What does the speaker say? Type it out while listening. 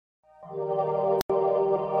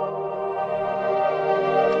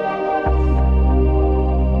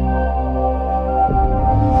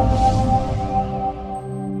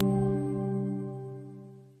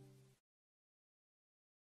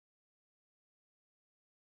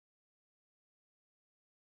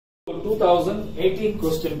2018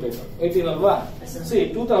 question paper 18 ಅಲ್ವಾ? C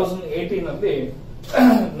 2018 ಅಲ್ಲಿ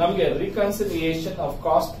ನಮಗೆ reconciliation of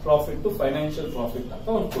cost profit to financial profit ಅಂತ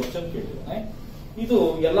ಒಂದು ಕ್ವಶನ್ ಕೇಳಿದ್ದಾನೆ. ಇದು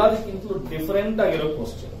ಎಲ್ಲದಕ್ಕಿಂತಲೂ ಡಿಫರೆಂಟ್ ಆಗಿರೋ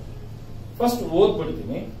question. First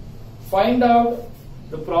ಓದ್ಬಿಡ್ತೀನಿ. Find out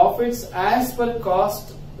the profits as per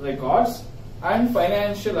cost records and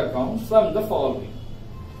financial accounts from the following.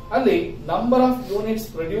 ಅಲ್ಲಿ number of units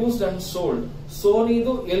produced and sold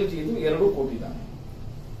ಸೋನಿದು ಎಲ್ಜಿದು ಎರಡು ಕೊಟ್ಟಿದ್ದಾನೆ.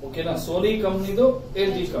 ಓಕೆನಾ? Sony ಕಂಪ್ನಿದು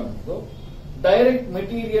LG ಕಂಪ್ನಿದು. ಡೈರೆಕ್ಟ್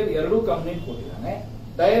ಮೆಟೀರಿಯಲ್ ಎರಡು ಕಂಪ್ನಿ ಕೊಟ್ಟಿದ್ದಾನೆ.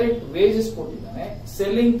 ಡೈರೆಕ್ಟ್ ವೇಜಸ್ ಕೊಟ್ಟಿದ್ದಾನೆ.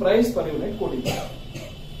 ಸೆಲ್ಲಿಂಗ್ ಪ್ರೈಸ್ ಪರ್ ಯೂನಿಟ್ ಕೊಟ್ಟಿದ್ದಾನೆ.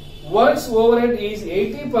 Works over head is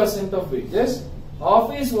 80% of wages.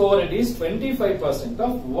 Office over head is 25%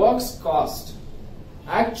 of works cost.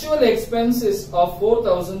 Actual expenses of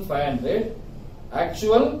 4,500.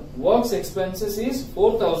 Actual works expenses is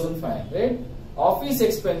 4,500. Office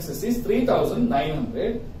expenses is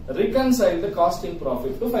 3,900. Reconcile the costing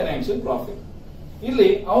profit to financial profit. ಇಲ್ಲಿ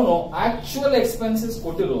ಅವನು actual expenses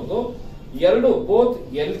ಕೊಟ್ಟಿರೋದು ಎರಡು, both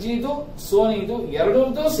ಎಲ್ಜಿದು ಸೋನಿದು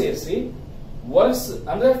ಎರಡರದ್ದು ಸೇರಿಸಿ works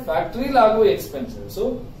ಅಂದ್ರೆ ಫ್ಯಾಕ್ಟರಿಲ್ ಆಗೋ expenses,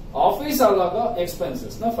 office ಆಗೋ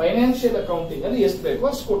expenses ನ financial accounting ಅಲ್ಲಿ ಎಷ್ಟು ಬೇಕೋ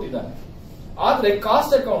ಅಷ್ಟು ಕೊಟ್ಟಿದ್ದಾನೆ. ಆದ್ರೆ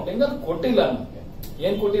ಕಾಸ್ಟ್ ಅಕೌಂಟಿಂಗ್ ಅಲ್ಲಿ ಕೊಟ್ಟಿಲ್ಲ. ನಮಗೆ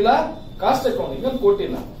ಏನ್ ಕೊಟ್ಟಿಲ್ಲ? ಕಾಸ್ಟ್ ಅಕೌಂಟಿಂಗ್ ಅಲ್ಲಿ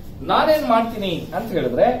ಕೊಟ್ಟಿಲ್ಲ. ನಾನೇನ್ ಮಾಡ್ತೀನಿ ಅಂತ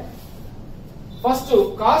ಹೇಳಿದ್ರೆ, ಫಸ್ಟ್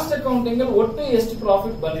ಕಾಸ್ಟ್ ಅಕೌಂಟಿಂಗ್ ಅಲ್ಲಿ ಒಟ್ಟು ಎಷ್ಟು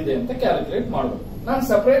ಪ್ರಾಫಿಟ್ ಬಂದಿದೆ ಅಂತ ಕ್ಯಾಲ್ಕುಲೇಟ್ ಮಾಡಬೇಕು. ನಾನು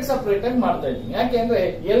ಸಪರೇಟ್ ಆಗಿ ಮಾಡ್ತಾ ಇದ್ದೀನಿ. ಯಾಕೆಂದ್ರೆ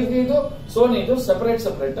ಎಲ್ಜಿದು ಸೋನಿದು ಸಪರೇಟ್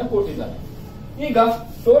ಆಗಿ ಕೊಟ್ಟಿದ್ದಾನೆ. ಈಗ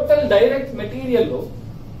total direct material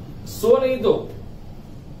ಸೋನಿದು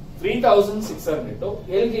 3,600,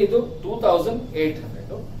 ಎಲ್ಜಿದು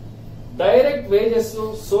 2,800. Direct wages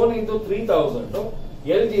ಸೋನಿದು 3,000,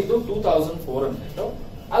 ಎಲ್ಜಿದು 2,400.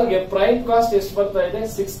 ಅಲ್ಲಿಗೆ ಪ್ರೈಮ್ ಕಾಸ್ಟ್ ಎಷ್ಟು ಬರ್ತಾ ಇದೆ?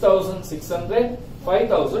 6,600,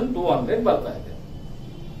 5,200 ಬರ್ತಾ ಇದೆ.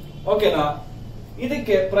 ಓಕೆನಾ?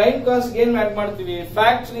 ಇದಕ್ಕೆ ಪ್ರೈಮ್ ಕಾಸ್ಟ್ ಏನ್ ಆಡ್ ಮಾಡ್ತೀವಿ?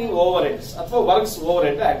 ಫ್ಯಾಕ್ಟರಿ ಓವರ್ ಹೆಡ್ಸ್ ಅಥವಾ ವರ್ಕ್ಸ್ ಓವರ್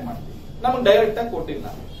ಹೆಡ್ ಆಡ್ ಮಾಡ್ತೀವಿ. ನಮ್ಗೆ ಡೈರೆಕ್ಟ್ ಆಗಿ ಕೊಟ್ಟಿಲ್ಲ.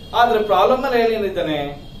 ಆದ್ರೆ ಪ್ರಾಬ್ಲಮ್ ಅಲ್ಲಿ ಏನಿದ್ದಾನೆ?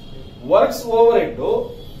 ವರ್ಕ್ಸ್ ಓವರ್ ಹೆಡ್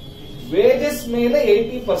ವೇಜಸ್ ಮೇಲೆ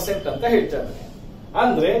 80% ಅಂತ ಹೇಳ್ತಾ ಇದ್ದಾನೆ.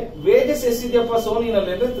 ಅಂದ್ರೆ ವೇಜಸ್ ಎಷ್ಟಿದೆಯಪ್ಪ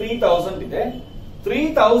ಸೋನಿನಲ್ಲಿ ಅಂದ್ರೆ 3,000 ಇದೆ.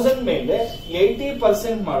 3,000 ಮೇಲೆ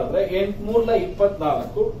 80% ಮಾಡಿದ್ರೆ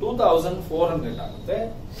 8×3=24, 2,400 ಆಗುತ್ತೆ.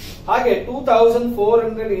 ಹಾಗೆ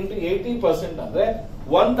 2,400 ಇಂಟು 80% ಅಂದ್ರೆ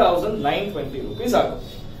 1,920 rupees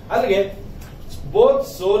ಆಗುತ್ತೆ. ಅಲ್ಲಿಗೆ ಬೋತ್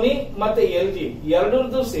ಸೋನಿ ಮತ್ತೆ ಎಲ್ಜಿ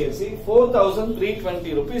ಎರಡರದ್ದು ಸೇರಿಸಿ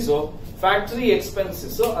 4,320 rupees ಫ್ಯಾಕ್ಟರಿ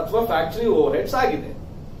ಎಕ್ಸ್ಪೆನ್ಸಸ್ ಅಥವಾ ಫ್ಯಾಕ್ಟರಿ ಓವರ್ ಹೆಡ್ಸ್ ಆಗಿದೆ.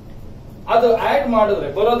 ಅದು ಆಡ್ ಮಾಡಿದ್ರೆ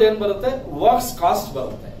ಬರೋದೇನ್ ಬರುತ್ತೆ? ವರ್ಕ್ಸ್ ಕಾಸ್ಟ್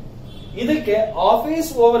ಬರುತ್ತೆ. ಇದಕ್ಕೆ ಆಫೀಸ್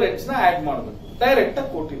ಓವರ್ ಹೆಡ್ಸ್ ನ ಆಡ್ ಮಾಡಬೇಕು. ಡೈರೆಕ್ಟ್ ಆಗಿ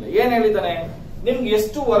ಕೊಟ್ಟಿಲ್ಲ. ಏನ್ ಹೇಳಿದಾನೆ? ನಿಮ್ಗೆ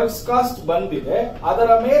ಎಷ್ಟು ವರ್ಕ್ಸ್ ಕಾಸ್ಟ್ ಬಂದಿದೆ ಅದರ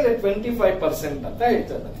ಮೇಲೆ 25% ಅಂತ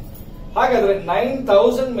ಹೇಳ್ತಾ ಇದ್ದಾನೆ. ಹಾಗಾದ್ರೆ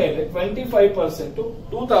 9,000 ಮೇಲೆ 25%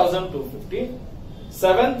 2,250,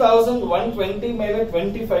 7,120 ಮೇಲೆ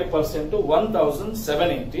 25%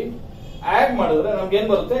 1,780 ಆಡ್ ಮಾಡಿದ್ರೆ ನಮ್ಗೆ ಏನ್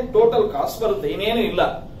ಬರುತ್ತೆ? ಟೋಟಲ್ ಕಾಸ್ಟ್ ಬರುತ್ತೆ. ಇನ್ನೇನು ಇಲ್ಲ,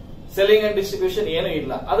 ಸೆಲ್ಲಿಂಗ್ ಅಂಡ್ ಡಿಸ್ಟ್ರಿಬ್ಯೂಷನ್ ಏನು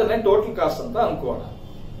ಇಲ್ಲ. ಅದನ್ನೇ ಟೋಟಲ್ ಕಾಸ್ಟ್ ಅಂತ ಅನ್ಕೋಣ.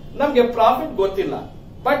 ನಮ್ಗೆ ಪ್ರಾಫಿಟ್ ಗೊತ್ತಿಲ್ಲ,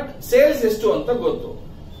 ಬಟ್ ಸೇಲ್ಸ್ ಎಷ್ಟು ಅಂತ ಗೊತ್ತು.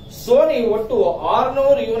 ಸೋನಿ ಒಟ್ಟು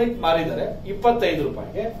 600 ಯೂನಿಟ್ ಮಾರಿದರೆ 25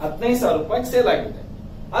 ರೂಪಾಯಿಗೆ 15,000 ರೂಪಾಯಿಗೆ ಸೇಲ್ ಆಗಿದೆ.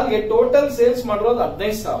 ಅಲ್ಲಿಗೆ ಟೋಟಲ್ ಸೇಲ್ಸ್ ಮಾಡಿರೋದು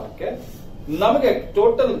 15,000ಕ್ಕೆ. ನಮಗೆ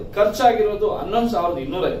ಟೋಟಲ್ ಖರ್ಚಾಗಿರೋದು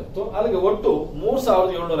 11,250. ಅಲ್ಲಿಗೆ ಒಟ್ಟು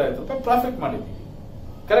 3,750 ರೂಪಾಯಿ ಪ್ರಾಫಿಟ್ ಮಾಡಿದ್ದೀವಿ.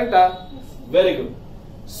 ಕರೆಕ್ಟಾ? Very good.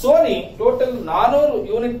 Sony total 400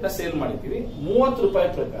 unit ನ ಸೇಲ್ ಮಾಡಿದ್ದೀವಿ. 30 ರೂಪಾಯಿ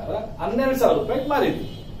ಪ್ರಕಾರ 12,000 ರೂಪಾಯಿಗೆ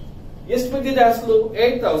ಮಾರಿದ್ದೀವಿ. ಎಷ್ಟು ಬಿದ್ದಿದೆ ಅಸಲು?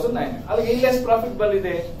 8,900. ಅಲ್ಲಿಗೆ ಇಲ್ಲಿ ಎಷ್ಟು ಪ್ರಾಫಿಟ್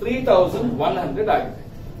ಬಂದಿದೆ? 3,100 ಆಗಿದೆ.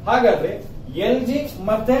 ಹಾಗಾದ್ರೆ ಎಲ್ಜಿ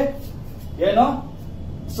ಮತ್ತೆ ಏನೋ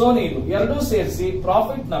ಸೋನಿ ಇದು ಎರಡೂ ಸೇರಿಸಿ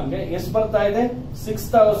ಪ್ರಾಫಿಟ್ ನಮ್ಗೆ ಎಷ್ಟು ಬರ್ತಾ ಇದೆ?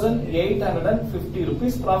 6,850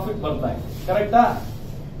 rupees ಪ್ರಾಫಿಟ್ ಬರ್ತಾ ಇದೆ. ಕರೆಕ್ಟಾ?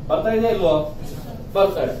 ಬರ್ತಾ ಇದೆ ಇಲ್ವೋ?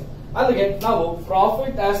 ಬರ್ತಾ ಇದೆ. ಅಲ್ಲಿಗೆ ನಾವು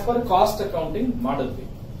profit as per cost accounting ಮಾಡಿದ್ವಿ.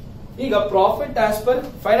 ಈಗ profit as per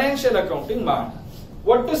financial accounting ಮಾಡೋಣ.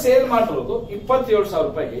 ಒಟ್ಟು ಸೇಲ್ ಮಾಡಿರೋದು 27,000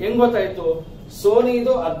 ರೂಪಾಯಿಗೆ. ಹೆಂಗ್ ಗೊತ್ತಾಯ್ತು?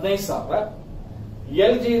 ಸೋನಿದು 15,000,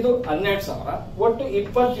 ಎಲ್ಜಿದು 12,000, ಒಟ್ಟು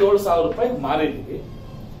 27,000 ರೂಪಾಯಿ ಮಾರಿದ್ದೀವಿ.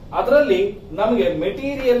 ಅದರಲ್ಲಿ ನಮಗೆ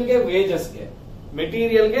ಮೆಟೀರಿಯಲ್ಗೆ ವೇಜಸ್ಗೆ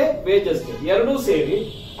ಎರಡೂ ಸೇರಿ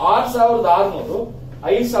 6,600,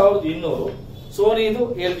 5,200 ಸೋನಿದು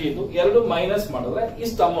ಎಲ್ಜಿದು ಎರಡು ಮೈನಸ್ ಮಾಡಿದ್ರೆ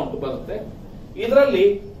ಇಷ್ಟು ಅಮೌಂಟ್ ಬರುತ್ತೆ. ಇದರಲ್ಲಿ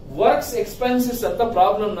ವರ್ಕ್ಸ್ ಎಕ್ಸ್ಪೆನ್ಸಸ್ ಅಂತ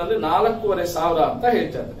ಪ್ರಾಬ್ಲಮ್ ನಲ್ಲಿ 4,500 ಅಂತ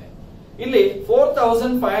ಹೇಳ್ತಾ ಇದ್ದೇನೆ. ಇಲ್ಲಿ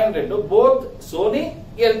 4,500 ಬೋತ್ ಸೋನಿ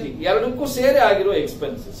ಎಲ್ಜಿ ಎರಡಕ್ಕೂ ಸೇರಿ ಆಗಿರೋ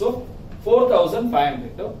ಎಕ್ಸ್ಪೆನ್ಸಸ್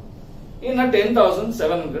 4,500. ಇನ್ನ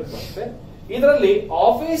 10,700 ಬರುತ್ತೆ. ಇದರಲ್ಲಿ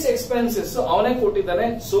ಆಫೀಸ್ ಎಕ್ಸ್ಪೆನ್ಸಸ್ ಅವನೇ ಕೊಟ್ಟಿದ್ದಾನೆ.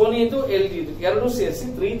 ಸೋನಿದು ಎಲ್ಜಿದು ಎರಡು ಸೇರಿಸಿ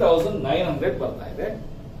 3,900 ಬರ್ತಾ ಇದೆ.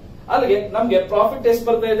 ಅಲ್ಲಿಗೆ ನಮ್ಗೆ ಪ್ರಾಫಿಟ್ ಎಷ್ಟು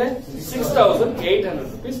ಬರ್ತಾ ಇದೆ? 6,800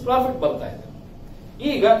 rupees ಪ್ರಾಫಿಟ್ ಬರ್ತಾ ಇದೆ.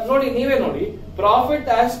 ಈಗ ನೋಡಿ, ನೀವೇ ನೋಡಿ, profit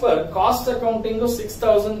as per cost accounting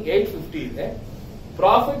 6850 ಇದೆ,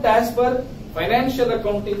 profit as per financial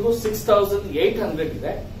accounting 6800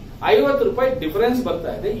 ಇದೆ. 50 ರೂಪಾಯಿ ಡಿಫರೆನ್ಸ್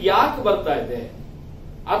ಬರ್ತಾ ಇದೆ. ಯಾಕೆ ಬರ್ತಾ ಇದೆ?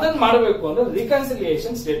 ಅದನ್ನ ಮಾಡಬೇಕು ಅಂದ್ರೆ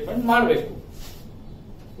ರಿಕನ್ಸಿಲಿಯೇಷನ್ ಸ್ಟೇಟ್ಮೆಂಟ್ ಮಾಡಬೇಕು.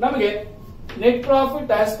 ನಮಗೆ net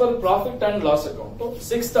profit as per profit and loss account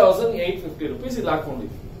 6850 rupees ಇಲ್ಲಿ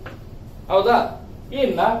ಹಾಕೊಂಡಿದ್ವಿ, ಹೌದಾ?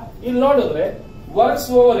 ಇಲ್ಲಿ ನೋಡಿದ್ರೆ ವರ್ಕ್ಸ್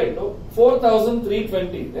ಓವರ್ ಹೆಡ್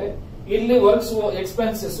 4320 ಇದೆ, ಇಲ್ಲಿ ವರ್ಕ್ಸ್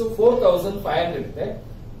ಎಕ್ಸ್ಪೆನ್ಸಸ್ 4500 ಇದೆ.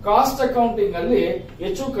 ಕಾಸ್ಟ್ ಅಕೌಂಟಿಂಗ್ ಅಲ್ಲಿ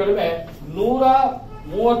ಹೆಚ್ಚು ಕಡಿಮೆ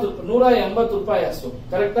 180 ರೂಪಾಯಿ ಅಷ್ಟು,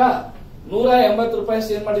 ಕರೆಕ್ಟಾ? 180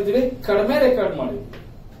 ರೂಪಾಯಿ ಏನ್ ಮಾಡಿದೀವಿ? ಕಡಿಮೆ ರೆಕಾರ್ಡ್ ಮಾಡಿದ್ವಿ.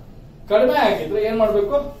 ಕಡಿಮೆ ಆಗಿದ್ರೆ ಏನ್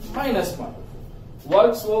ಮಾಡ್ಬೇಕು? ಮೈನಸ್ ಮಾಡಬೇಕು.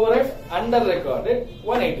 Works over head under recorded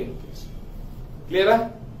 180 rupees. ಕ್ಲಿಯರಾ?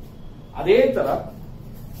 ಅದೇ ತರ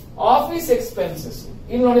ಆಫೀಸ್ ಎಕ್ಸ್ಪೆನ್ಸಸ್,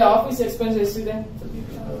 ಇಲ್ಲಿ ನೋಡಿ, ಆಫೀಸ್ ಎಕ್ಸ್ಪೆನ್ಸಸ್ ಎಷ್ಟಿದೆ?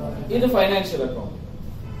 ಇದು ಫೈನಾನ್ಷಿಯಲ್ ಅಕೌಂಟ್.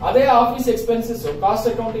 ಅದೇ ಆಫೀಸ್ ಎಕ್ಸ್ಪೆನ್ಸಸ್ ಕಾಸ್ಟ್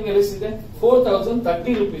ಅಕೌಂಟಿಂಗ್ ಎಷ್ಟಿದೆ?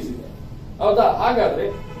 4030 rupees ಇದೆ, ಹೌದಾ? ಹಾಗಾದ್ರೆ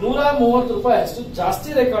 130 ರೂಪಾಯಿ ಅಷ್ಟು ಜಾಸ್ತಿ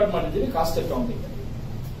ರೆಕಾರ್ಡ್ ಮಾಡಿದೀವಿ ಕಾಸ್ಟ್ ಅಕೌಂಟಿಂಗ್.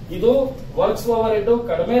 ಇದು ವರ್ಕ್ಸ್ ಓವರ್ ಹೆಡ್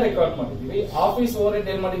ಕಡಿಮೆ ರೆಕಾರ್ಡ್ ಮಾಡಿದೀವಿ, ಆಫೀಸ್ ಓವರ್ ಹೆಡ್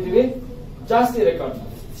ಏನ್ ಮಾಡಿದೀವಿ? ಜಾಸ್ತಿ ರೆಕಾರ್ಡ್ ಮಾಡಿದೀವಿ.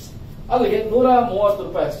 ಅಲ್ಲಿಗೆ 130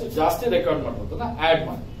 ರೂಪಾಯಿ ಅಷ್ಟು ಜಾಸ್ತಿ ರೆಕಾರ್ಡ್ ಮಾಡೋದನ್ನ ಆಡ್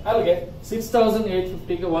ಮಾಡಿ. ಅಲ್ಲಿಗೆ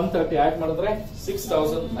 6850 ಗೆ 130 ಆಡ್ ಮಾಡಿದ್ರೆ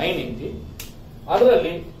 6980.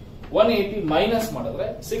 ಅದರಲ್ಲಿ 180 ಮೈನಸ್ ಮಾಡಿದ್ರೆ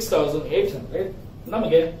 6800.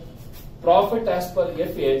 ನಮಗೆ profit as per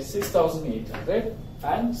FA 6800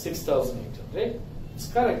 and 6800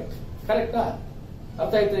 correct. ಕರೆಕ್ಟಾ?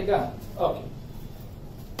 ಅರ್ಥ ಆಯ್ತು ಈಗ? ಓಕೆ.